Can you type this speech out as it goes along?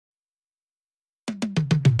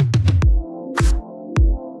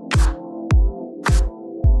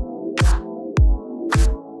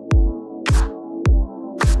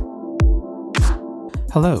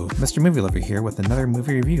Hello, Mr. Movie Lover here with another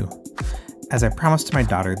movie review. As I promised to my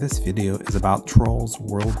daughter, this video is about Trolls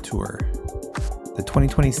World Tour, the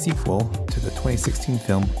 2020 sequel to the 2016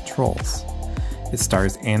 film Trolls. It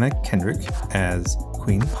stars Anna Kendrick as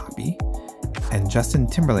Queen Poppy and Justin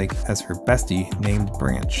Timberlake as her bestie named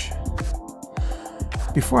Branch.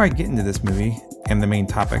 Before I get into this movie and the main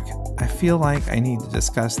topic, I feel like I need to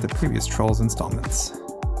discuss the previous Trolls installments.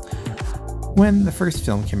 When the first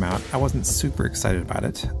film came out, I wasn't super excited about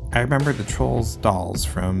it. I remember the Trolls dolls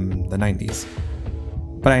from the 90s,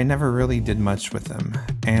 but I never really did much with them,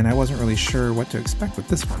 and I wasn't really sure what to expect with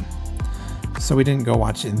this one. So we didn't go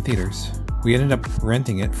watch it in theaters. We ended up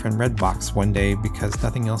renting it from Redbox one day because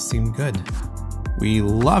nothing else seemed good. We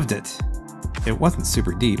loved it! It wasn't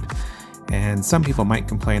super deep, and some people might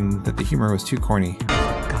complain that the humor was too corny.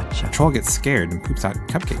 Gotcha. A troll gets scared and poops out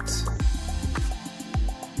cupcakes.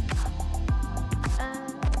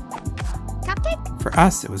 For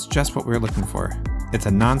us, it was just what we were looking for. It's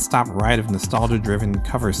a non-stop ride of nostalgia-driven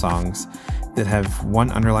cover songs that have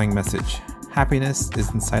one underlying message. Happiness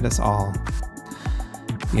is inside us all.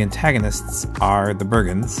 The antagonists are the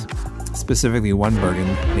Bergens, specifically one Bergen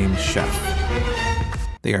named Chef.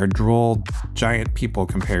 They are droll, giant people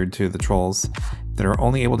compared to the trolls that are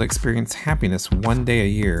only able to experience happiness one day a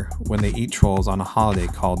year when they eat trolls on a holiday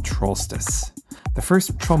called Trollstice. The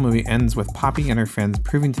first Troll movie ends with Poppy and her friends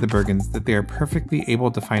proving to the Bergens that they are perfectly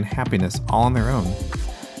able to find happiness all on their own.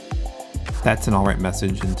 That's an alright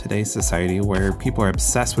message in today's society where people are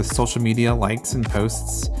obsessed with social media likes and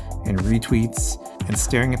posts and retweets and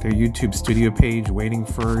staring at their YouTube studio page waiting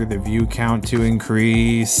for the view count to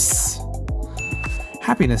increase.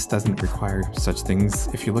 Happiness doesn't require such things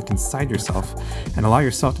if you look inside yourself and allow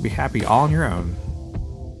yourself to be happy all on your own.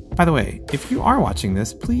 By the way, if you are watching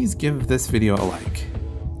this, please give this video a like.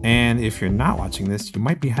 And if you're not watching this, you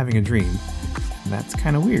might be having a dream. And that's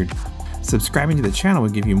kind of weird. Subscribing to the channel will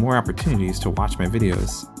give you more opportunities to watch my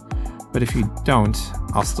videos. But if you don't,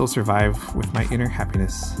 I'll still survive with my inner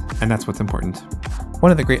happiness, and that's what's important.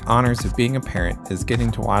 One of the great honors of being a parent is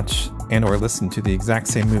getting to watch and or listen to the exact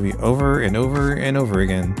same movie over and over and over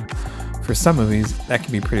again. For some movies, that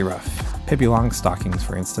can be pretty rough. Pippi Longstockings,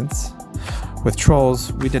 for instance. With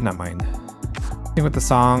Trolls, we did not mind. Sing with the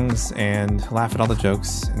songs and laugh at all the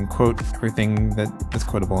jokes and quote everything that is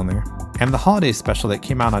quotable in there. And the holiday special that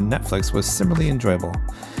came out on Netflix was similarly enjoyable.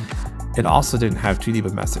 It also didn't have too deep a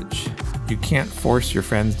message. You can't force your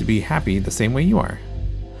friends to be happy the same way you are.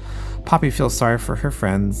 Poppy feels sorry for her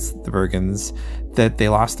friends, the Bergens, that they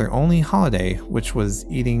lost their only holiday, which was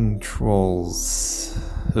eating trolls.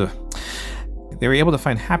 Ugh. They were able to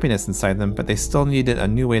find happiness inside them, but they still needed a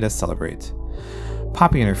new way to celebrate.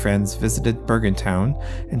 Poppy and her friends visited Bergentown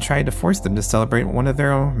and tried to force them to celebrate one of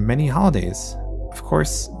their own many holidays. Of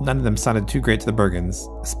course, none of them sounded too great to the Bergens,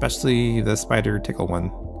 especially the Spider Tickle one.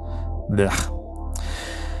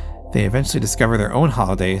 Blech. They eventually discover their own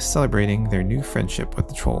holiday, celebrating their new friendship with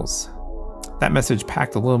the trolls. That message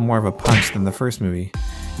packed a little more of a punch than the first movie.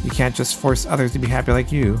 You can't just force others to be happy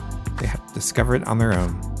like you. They have to discover it on their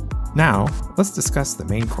own. Now, let's discuss the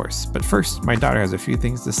main course, but first, my daughter has a few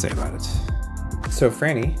things to say about it. So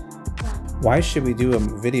Franny, why should we do a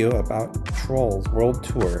video about Trolls World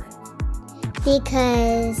Tour?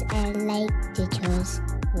 Because I like the Trolls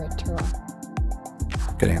World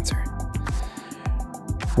Tour. Good answer.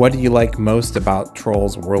 What do you like most about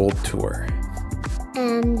Trolls World Tour?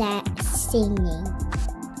 That singing.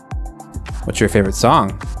 What's your favorite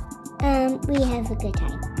song? We have a good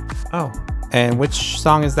time. Oh, and which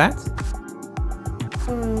song is that?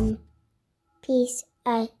 Peace,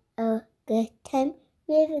 I, oh, good time.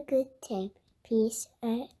 We have a good time. Peace,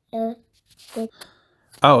 I, oh, good.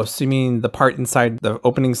 Oh, so you mean the part inside the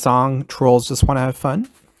opening song, Trolls Just Want to Have Fun?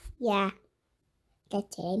 Yeah,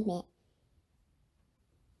 that's what I meant.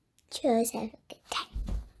 Trolls have a good time.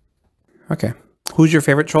 Okay. Who's your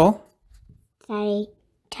favorite troll? Sorry,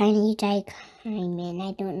 Tiny Diamond.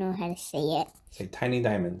 I don't know how to say it. Say Tiny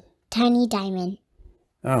Diamond. Tiny Diamond.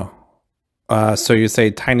 Oh. So you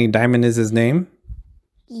say Tiny Diamond is his name?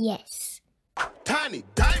 Yes. Tiny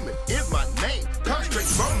Diamond is my name. Come straight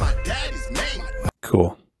from my daddy's name.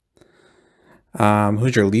 Cool.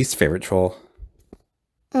 Who's your least favorite troll?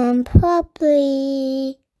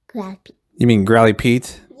 Probably Growlithe. You mean Growly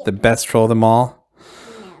Pete? Yeah. The best troll of them all?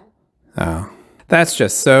 No. Oh. That's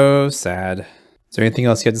just so sad. Is there anything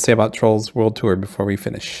else you have to say about Trolls World Tour before we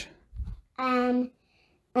finish?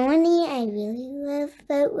 Only I really love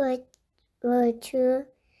about World Tour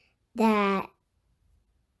that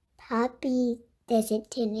Poppy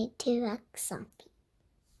doesn't turn into Rock Zombie.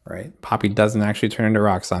 Right? Poppy doesn't actually turn into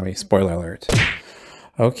Rock Zombie. Spoiler alert.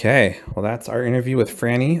 Okay, well that's our interview with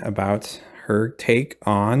Franny about her take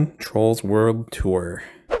on Trolls World Tour.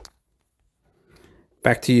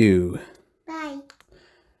 Back to you. Bye.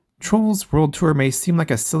 Trolls World Tour may seem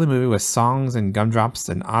like a silly movie with songs and gumdrops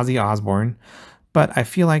and Ozzy Osbourne, but I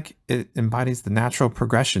feel like it embodies the natural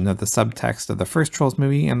progression of the subtext of the first Trolls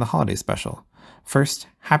movie and the holiday special. First,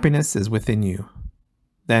 happiness is within you.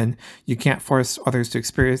 Then, you can't force others to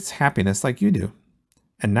experience happiness like you do.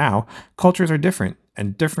 And now, cultures are different,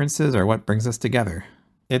 and differences are what brings us together.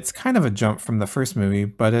 It's kind of a jump from the first movie,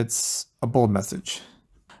 but it's a bold message.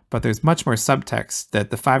 But there's much more subtext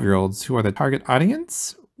that the 5-year-olds, who are the target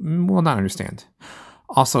audience, will not understand.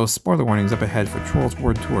 Also, spoiler warnings up ahead for Trolls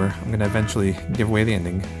World Tour. I'm going to eventually give away the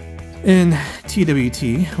ending. In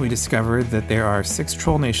TWT, we discovered that there are 6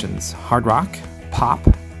 troll nations: hard rock, pop,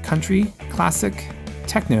 country, classic,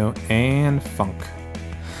 techno, and funk.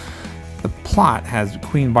 The plot has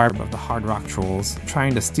Queen Barb of the Hard Rock Trolls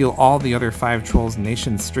trying to steal all the other 5 Trolls'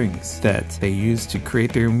 nation strings that they use to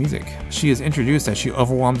create their music. She is introduced as she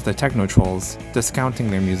overwhelms the Techno Trolls,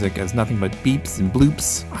 discounting their music as nothing but beeps and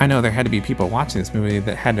bloops. I know there had to be people watching this movie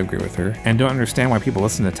that had to agree with her and don't understand why people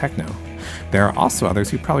listen to techno. There are also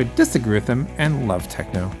others who probably disagree with them and love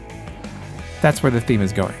techno. That's where the theme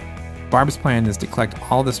is going. Barb's plan is to collect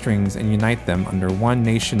all the strings and unite them under one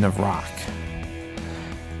nation of rock.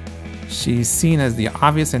 She's seen as the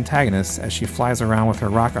obvious antagonist as she flies around with her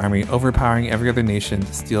rock army, overpowering every other nation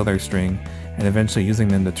to steal their string, and eventually using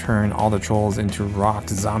them to turn all the trolls into rock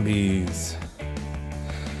zombies.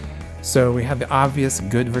 So we have the obvious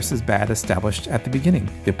good versus bad established at the beginning.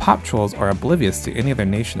 The pop trolls are oblivious to any other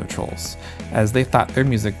nation of trolls, as they thought their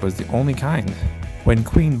music was the only kind. When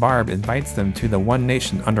Queen Barb invites them to the One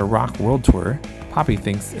Nation Under Rock World Tour, Poppy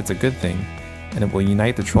thinks it's a good thing, and it will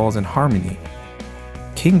unite the trolls in harmony.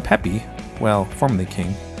 King Peppy, well, formerly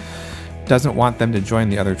King, doesn't want them to join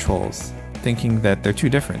the other trolls, thinking that they're too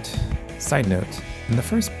different. Side note, in the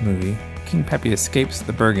first movie, King Peppy escapes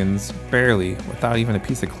the Bergens barely without even a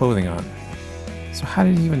piece of clothing on. So how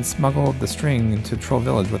did he even smuggle the string into Troll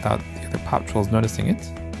Village without the other pop trolls noticing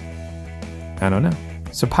it? I don't know.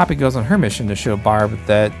 So Poppy goes on her mission to show Barb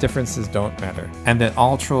that differences don't matter, and that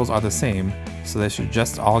all trolls are the same, so they should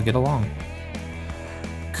just all get along.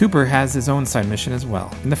 Cooper has his own side mission as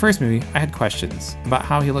well. In the first movie, I had questions about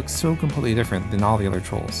how he looks so completely different than all the other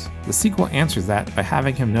trolls. The sequel answers that by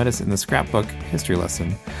having him notice in the scrapbook history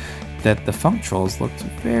lesson that the funk trolls looked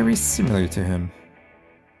very similar to him.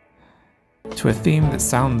 To a theme that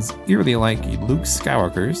sounds eerily like Luke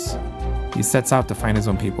Skywalker's, he sets out to find his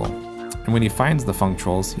own people. And when he finds the funk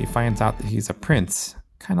trolls, he finds out that he's a prince,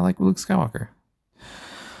 kind of like Luke Skywalker.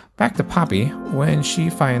 Back to Poppy, when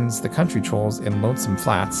she finds the country trolls in Lonesome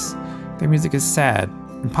Flats, their music is sad,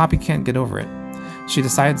 and Poppy can't get over it. She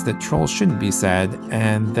decides that trolls shouldn't be sad,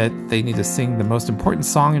 and that they need to sing the most important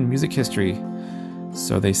song in music history.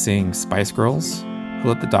 So they sing Spice Girls, Who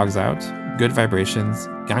Let the Dogs Out, Good Vibrations,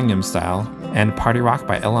 Gangnam Style, and Party Rock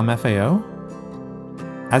by LMFAO.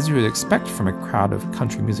 As you would expect from a crowd of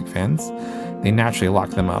country music fans, they naturally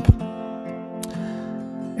lock them up.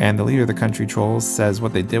 And the leader of the country trolls says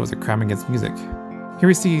what they did was a crime against music. Here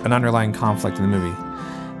we see an underlying conflict in the movie.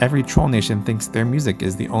 Every troll nation thinks their music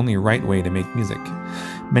is the only right way to make music.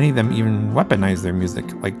 Many of them even weaponize their music,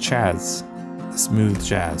 like Chaz, the smooth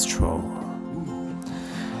jazz troll.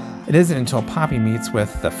 It isn't until Poppy meets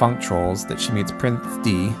with the funk trolls that she meets Prince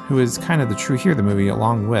D, who is kind of the true hero of the movie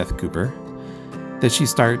along with Cooper, that she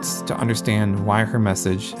starts to understand why her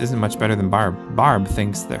message isn't much better than Barb. Barb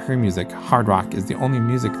thinks that her music, hard rock, is the only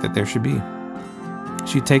music that there should be.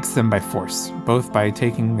 She takes them by force, both by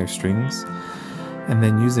taking their strings and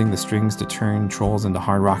then using the strings to turn trolls into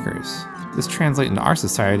hard rockers. This translates into our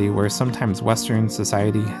society, where sometimes Western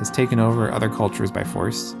society has taken over other cultures by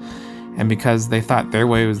force, and because they thought their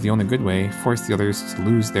way was the only good way, forced the others to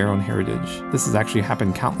lose their own heritage. This has actually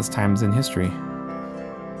happened countless times in history.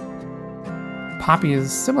 Poppy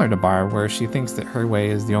is similar to Barb, where she thinks that her way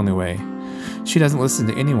is the only way. She doesn't listen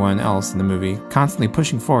to anyone else in the movie, constantly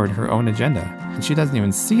pushing forward her own agenda. And she doesn't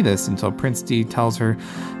even see this until Prince D tells her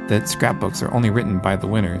that scrapbooks are only written by the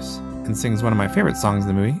winners, and sings one of my favorite songs in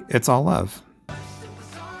the movie, It's All Love.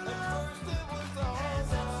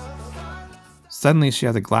 Suddenly she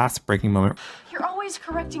has a glass-breaking moment. You're always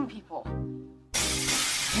correcting people.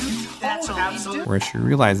 Where she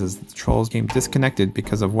realizes that the trolls became disconnected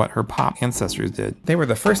because of what her pop ancestors did. They were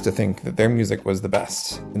the first to think that their music was the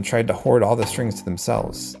best, and tried to hoard all the strings to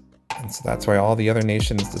themselves. And so that's why all the other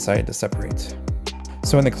nations decided to separate.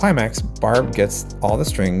 So in the climax, Barb gets all the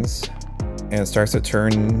strings, and starts to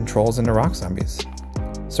turn trolls into rock zombies.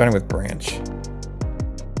 Starting with Branch.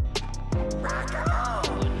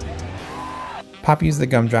 Poppy uses the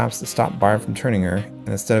gumdrops to stop Barb from turning her, and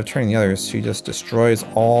instead of turning the others, she just destroys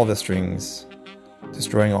all the strings,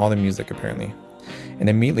 destroying all the music apparently. And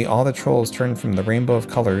immediately all the trolls turn from the rainbow of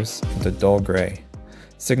colors into dull gray,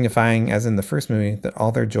 signifying, as in the first movie, that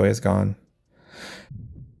all their joy is gone.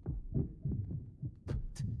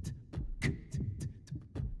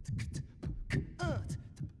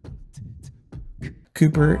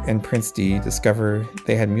 Cooper and Prince D discover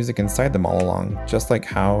they had music inside them all along, just like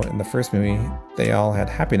how in the first movie they all had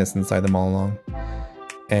happiness inside them all along.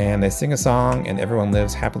 And they sing a song and everyone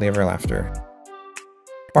lives happily ever after.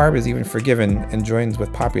 Barb is even forgiven and joins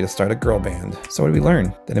with Poppy to start a girl band. So what do we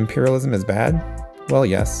learn? That imperialism is bad? Well,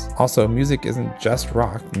 yes. Also, music isn't just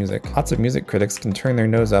rock music. Lots of music critics can turn their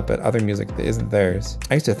nose up at other music that isn't theirs.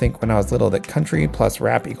 I used to think when I was little that country plus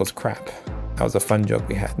rap equals crap. That was a fun joke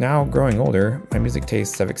we had. Now, growing older, my music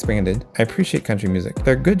tastes have expanded. I appreciate country music.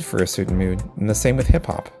 They're good for a certain mood, and the same with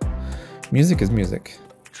hip-hop. Music is music.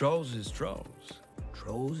 Trolls is trolls.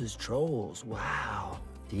 Trolls is trolls. Wow.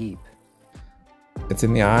 Deep. It's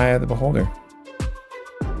in the eye of the beholder.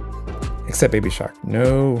 Except Baby Shark.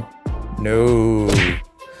 No. No.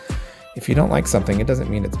 If you don't like something, it doesn't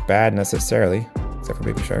mean it's bad necessarily, except for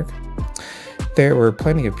Baby Shark. There were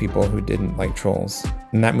plenty of people who didn't like Trolls,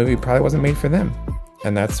 and that movie probably wasn't made for them.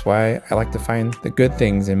 And that's why I like to find the good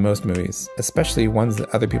things in most movies, especially ones that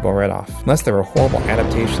other people read off. Unless there were horrible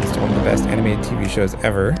adaptations to one of the best animated TV shows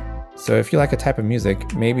ever. So if you like a type of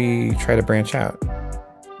music, maybe try to branch out.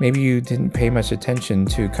 Maybe you didn't pay much attention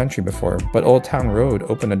to country before, but Old Town Road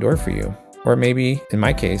opened a door for you. Or maybe, in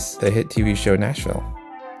my case, the hit TV show Nashville.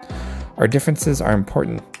 Our differences are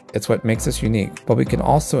important. It's what makes us unique, but we can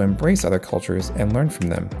also embrace other cultures and learn from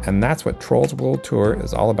them. And that's what Trolls World Tour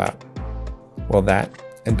is all about. Well, that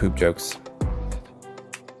and poop jokes.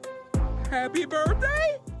 Happy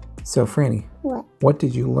birthday! So, Franny, What? what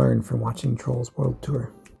did you learn from watching Trolls World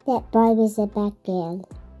Tour? That Barb is a bad girl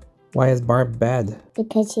Why is Barb bad?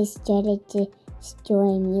 because she started to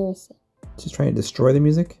destroy music. She's trying to destroy the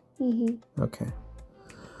music? Mm-hmm. Okay.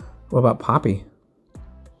 What about Poppy?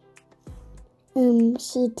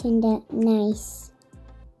 She turned out nice.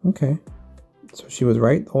 Okay. So she was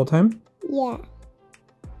right the whole time? Yeah.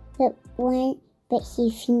 But he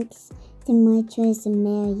thinks the more trolls the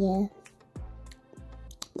merrier.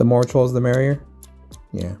 The more trolls, the merrier?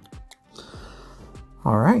 Yeah.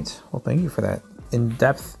 All right. Well, thank you for that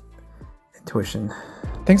in-depth intuition.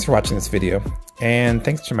 Thanks for watching this video, and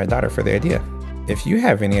thanks to my daughter for the idea. If you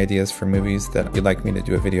have any ideas for movies that you'd like me to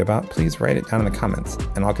do a video about, please write it down in the comments,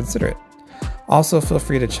 and I'll consider it. Also, feel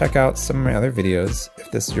free to check out some of my other videos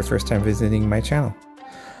if this is your first time visiting my channel.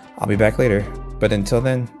 I'll be back later, but until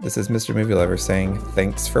then, this is Mr. Movie Lover saying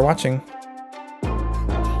thanks for watching.